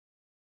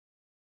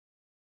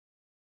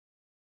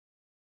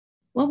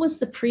What was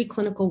the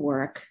preclinical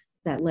work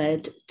that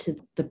led to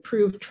the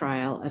PROVE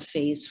trial, a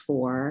phase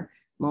 4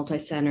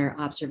 multicenter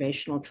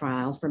observational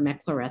trial for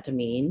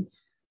mechlorethamine,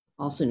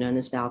 also known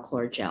as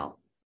Valchlor gel?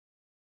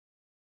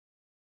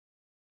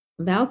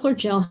 Valchlor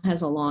gel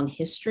has a long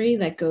history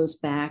that goes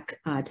back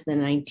to the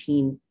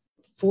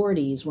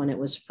 1940s when it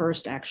was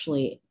first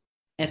actually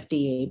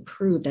FDA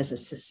approved as a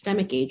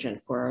systemic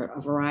agent for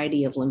a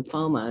variety of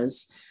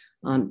lymphomas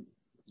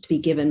to be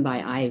given by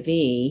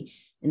IV.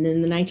 And then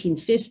in the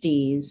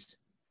 1950s,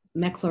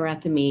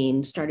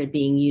 mechlorethamine started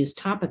being used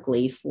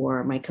topically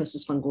for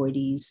mycosis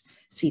fungoides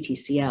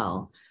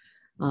CTCL.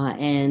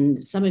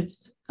 And some of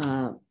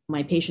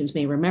my patients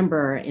may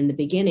remember in the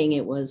beginning,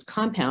 it was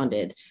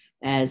compounded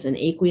as an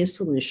aqueous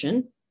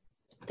solution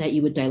that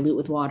you would dilute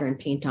with water and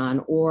paint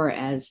on, or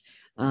as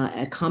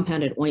a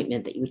compounded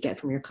ointment that you would get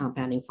from your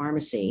compounding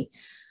pharmacy.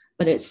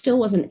 But it still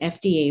wasn't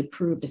FDA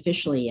approved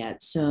officially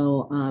yet.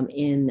 So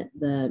in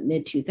the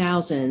mid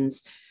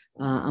 2000s,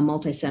 a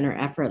multi-center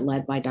effort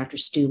led by Dr.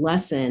 Stu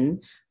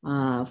Lesson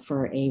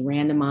for a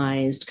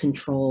randomized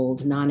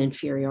controlled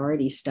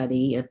non-inferiority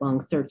study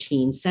among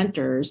 13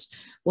 centers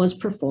was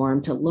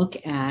performed to look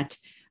at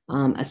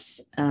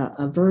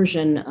a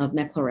version of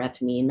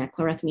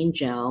mechlorethamine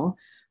gel,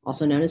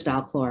 also known as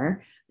Valchlor,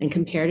 and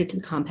compared it to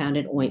the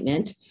compounded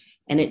ointment.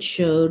 And it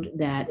showed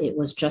that it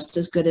was just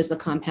as good as the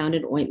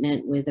compounded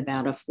ointment with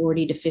about a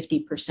 40 to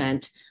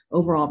 50%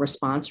 overall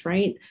response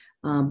rate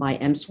by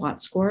MSWAT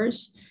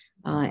scores.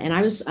 And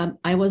I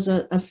was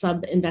a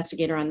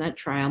sub-investigator on that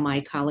trial.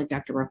 My colleague,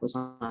 Dr. Rupp, was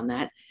on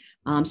that.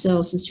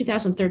 So since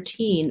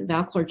 2013,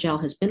 Valchlor gel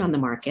has been on the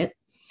market,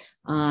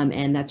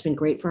 and that's been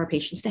great for our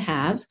patients to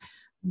have.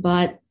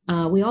 But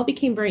we all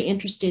became very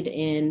interested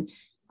in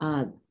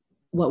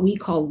what we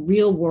call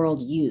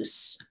real-world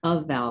use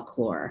of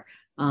Valchlor.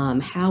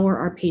 How are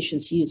our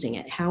patients using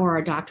it? How are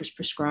our doctors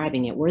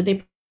prescribing it? Were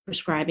they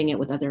prescribing it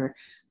with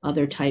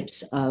other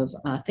types of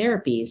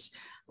therapies?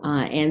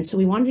 And so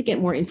we wanted to get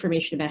more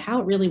information about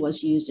how it really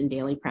was used in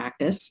daily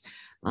practice.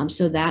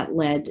 So that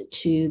led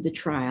to the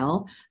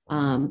trial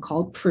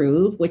called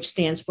PROVE, which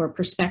stands for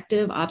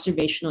Prospective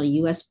Observational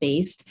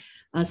US-Based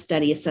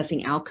Study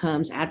Assessing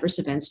Outcomes, Adverse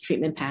Events,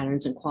 Treatment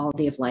Patterns, and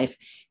Quality of Life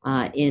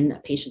in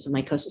patients with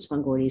mycosis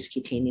fungoides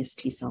cutaneous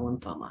T-cell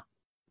lymphoma.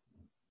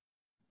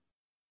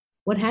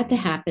 What had to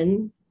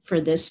happen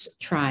for this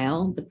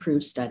trial, the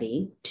PROVE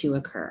study, to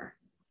occur?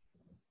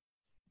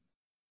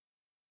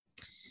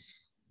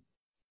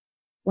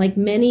 Like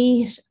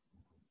many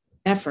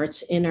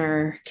efforts in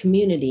our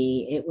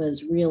community,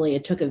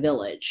 it took a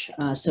village.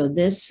 So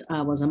this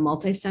was a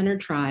multi-center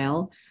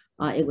trial.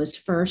 It was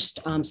first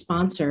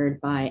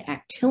sponsored by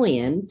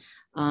Actelion,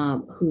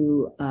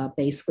 who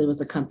basically was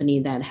the company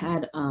that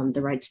had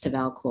the rights to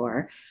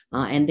Valchlor,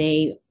 and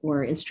they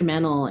were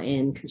instrumental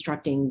in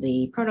constructing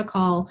the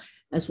protocol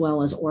as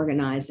well as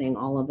organizing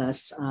all of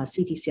us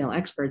CTCL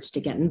experts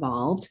to get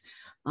involved.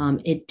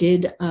 It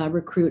did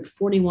recruit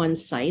 41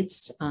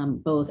 sites,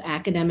 both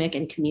academic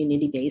and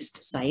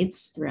community-based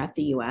sites throughout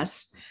the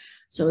US.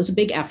 So it was a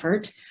big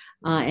effort,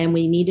 and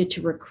we needed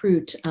to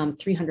recruit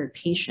 300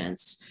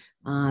 patients.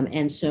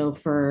 And so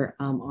for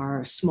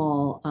our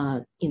small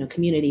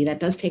community, that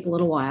does take a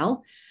little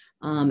while.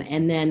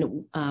 And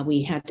then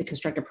we had to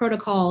construct a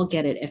protocol,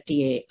 get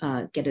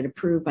it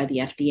approved by the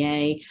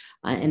FDA,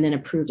 and then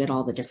approved at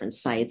all the different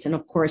sites. And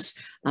of course,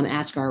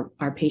 ask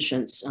our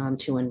patients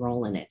to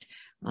enroll in it.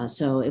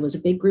 So it was a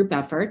big group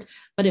effort,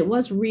 but it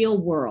was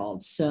real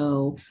world.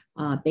 So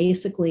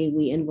basically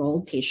we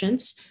enrolled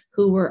patients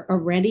who were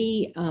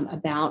already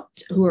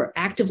who were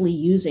actively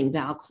using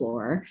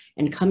Valchlor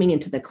and coming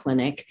into the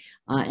clinic.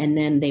 And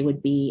then they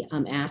would be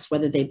asked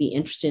whether they'd be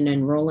interested in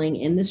enrolling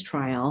in this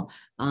trial.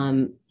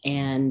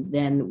 And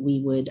then we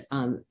would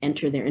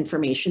enter their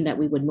information that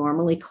we would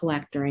normally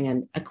collect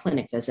during a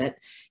clinic visit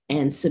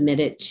and submit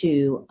it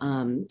to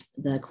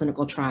the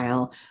clinical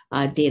trial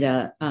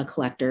data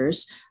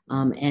collectors.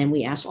 And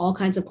we asked all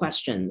kinds of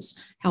questions.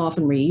 How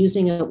often were you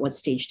using it? What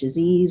stage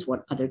disease?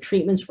 What other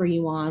treatments were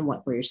you on?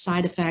 What were your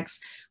side effects?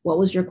 What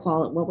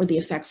were the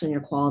effects on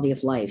your quality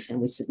of life?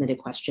 And we submitted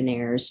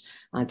questionnaires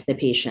to the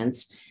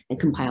patients and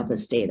compiled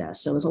this data.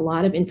 So it was a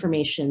lot of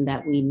information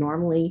that we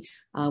normally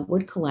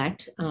would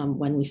collect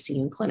when we see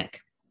you in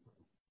clinic.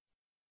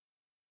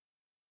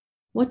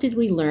 What did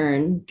we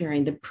learn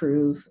during the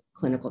PROVE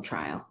clinical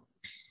trial?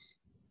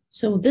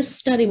 So this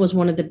study was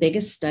one of the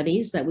biggest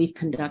studies that we've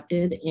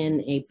conducted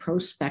in a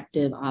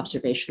prospective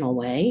observational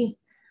way.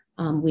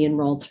 We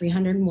enrolled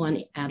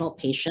 301 adult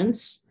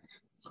patients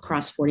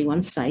across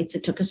 41 sites.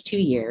 It took us 2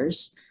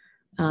 years.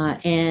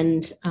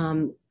 And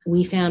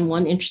we found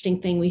one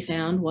interesting thing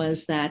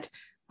was that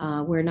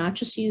we're not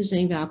just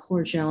using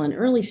Valchlor gel in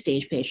early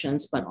stage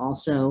patients, but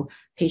also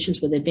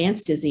patients with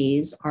advanced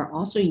disease are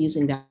also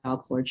using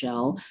Valchlor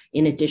gel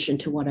in addition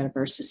to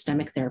whatever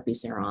systemic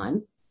therapies they're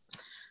on.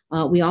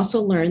 We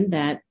also learned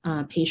that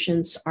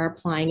patients are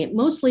applying it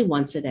mostly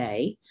once a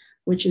day,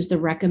 which is the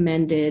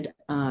recommended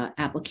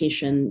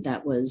application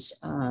that was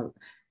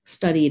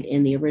studied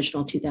in the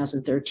original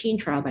 2013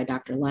 trial by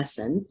Dr.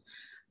 Lesson.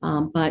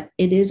 but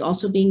it is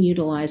also being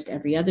utilized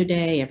every other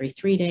day, every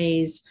 3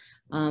 days,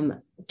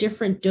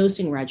 different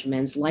dosing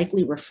regimens,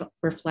 likely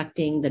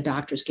reflecting the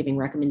doctors giving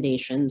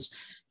recommendations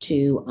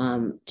to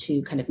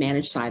kind of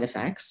manage side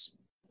effects.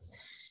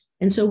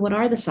 And so what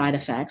are the side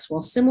effects?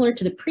 Well, similar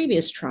to the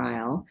previous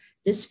trial,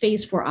 this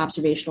phase 4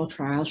 observational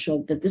trial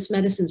showed that this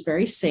medicine is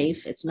very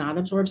safe. It's not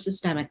absorbed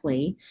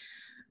systemically,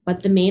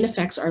 but the main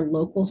effects are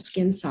local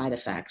skin side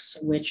effects,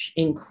 which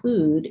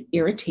include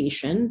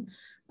irritation,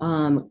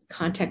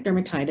 contact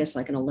dermatitis,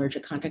 like an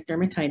allergic contact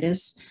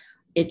dermatitis,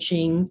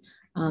 itching,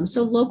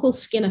 so local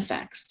skin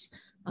effects.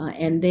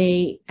 And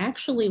they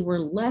actually were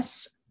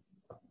less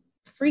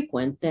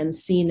frequent than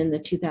seen in the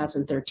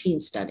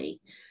 2013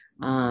 study.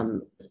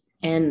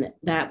 And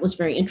that was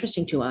very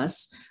interesting to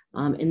us.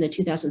 In the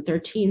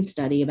 2013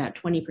 study, about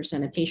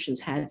 20% of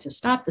patients had to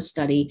stop the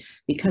study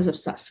because of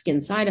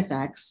skin side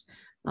effects.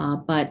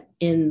 But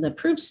in the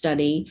approved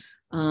study,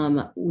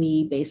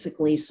 we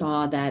basically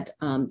saw that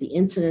the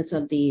incidence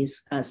of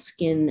these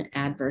skin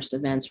adverse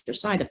events or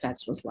side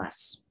effects was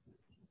less.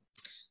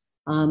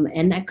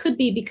 And that could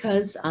be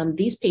because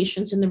these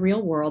patients in the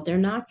real world, they're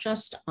not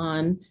just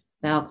on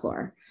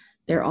Valchlor,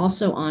 they're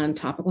also on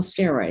topical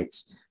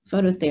steroids,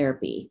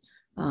 phototherapy,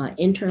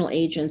 internal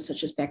agents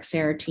such as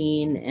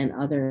bexarotene and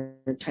other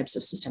types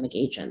of systemic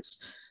agents.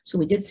 So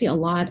we did see a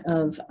lot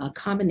of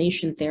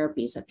combination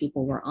therapies that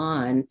people were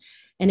on.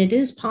 And it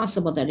is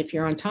possible that if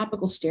you're on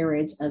topical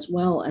steroids as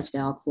well as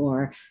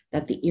Valchlor,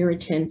 that the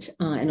irritant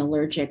and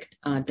allergic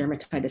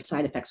dermatitis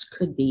side effects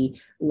could be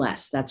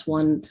less. That's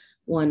one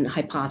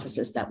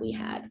hypothesis that we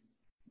had.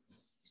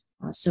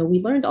 So we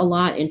learned a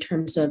lot in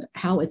terms of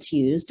how it's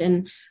used.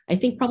 And I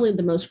think probably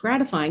the most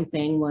gratifying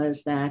thing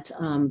was that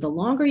the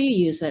longer you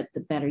use it,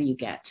 the better you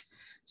get.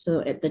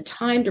 So at the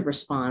time to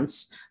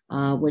response,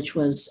 which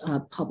was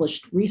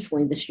published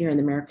recently this year in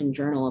the American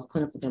Journal of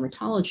Clinical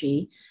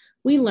Dermatology,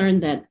 we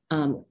learned that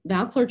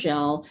Valchlor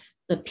gel,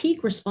 the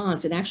peak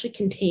response, it actually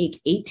can take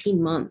 18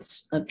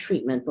 months of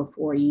treatment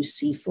before you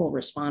see full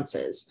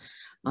responses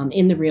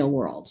in the real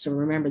world. So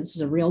remember, this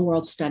is a real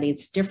world study.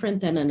 It's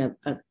different than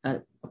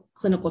a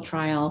clinical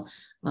trial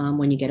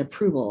when you get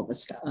approval of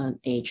an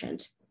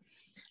agent.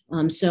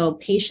 So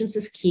patience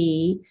is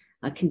key.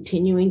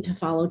 Continuing to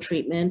follow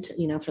treatment,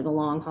 for the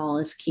long haul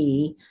is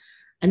key.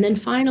 And then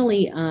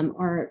finally,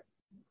 our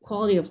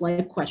quality of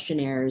life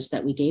questionnaires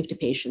that we gave to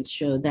patients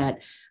showed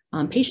that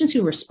patients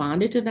who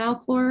responded to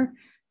Valchlor,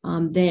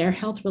 their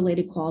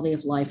health-related quality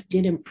of life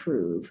did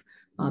improve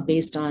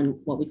based on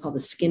what we call the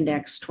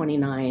Skindex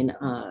 29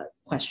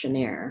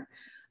 questionnaire.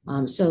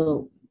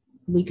 So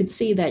we could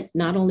see that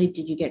not only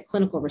did you get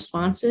clinical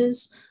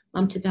responses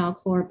to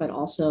Valchlor, but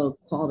also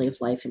quality of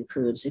life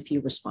improves if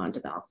you respond to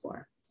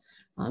Valchlor.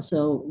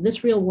 So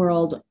this real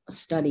world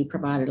study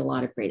provided a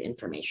lot of great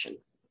information.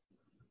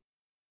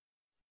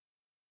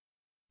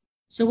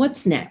 So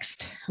what's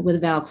next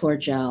with Valchlor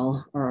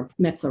gel or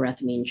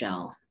Mechlorethamine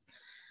gel?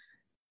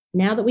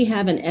 Now that we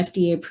have an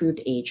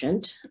FDA-approved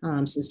agent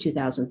since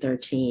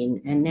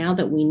 2013, and now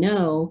that we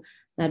know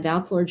that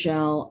Valchlor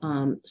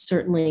gel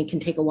certainly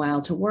can take a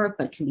while to work,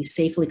 but can be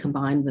safely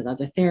combined with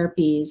other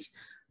therapies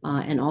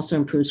and also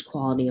improves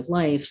quality of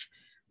life,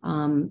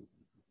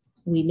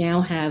 we now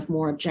have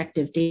more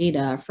objective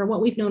data for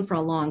what we've known for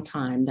a long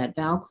time, that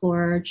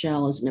Valchlor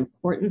gel is an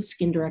important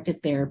skin-directed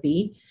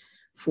therapy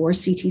for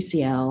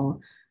CTCL,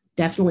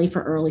 definitely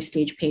for early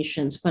stage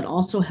patients, but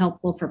also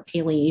helpful for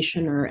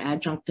palliation or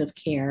adjunctive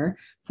care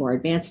for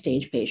advanced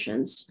stage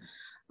patients.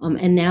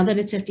 And now that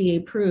it's FDA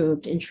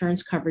approved,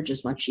 insurance coverage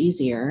is much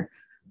easier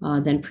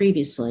than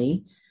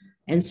previously.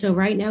 And so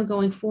right now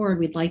going forward,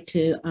 we'd like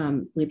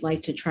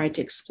to try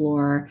to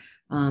explore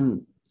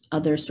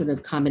other sort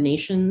of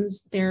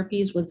combinations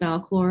therapies with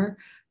Valchlor.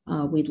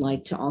 We'd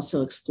like to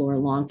also explore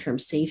long-term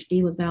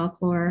safety with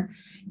Valchlor,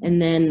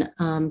 and then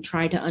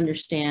try to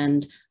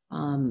understand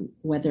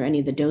whether any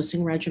of the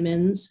dosing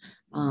regimens,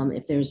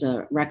 if there's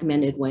a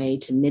recommended way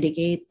to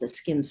mitigate the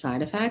skin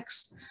side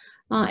effects.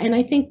 And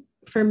I think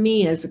for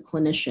me as a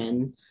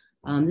clinician,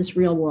 this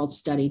real world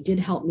study did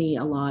help me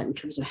a lot in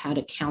terms of how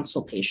to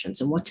counsel patients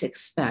and what to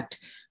expect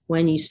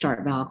when you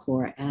start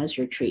Valchlor as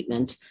your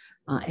treatment.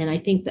 And I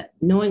think that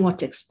knowing what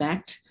to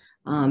expect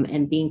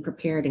and being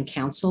prepared and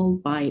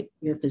counseled by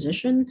your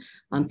physician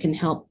can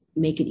help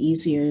make it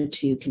easier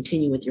to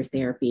continue with your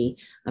therapy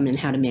and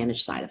how to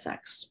manage side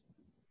effects.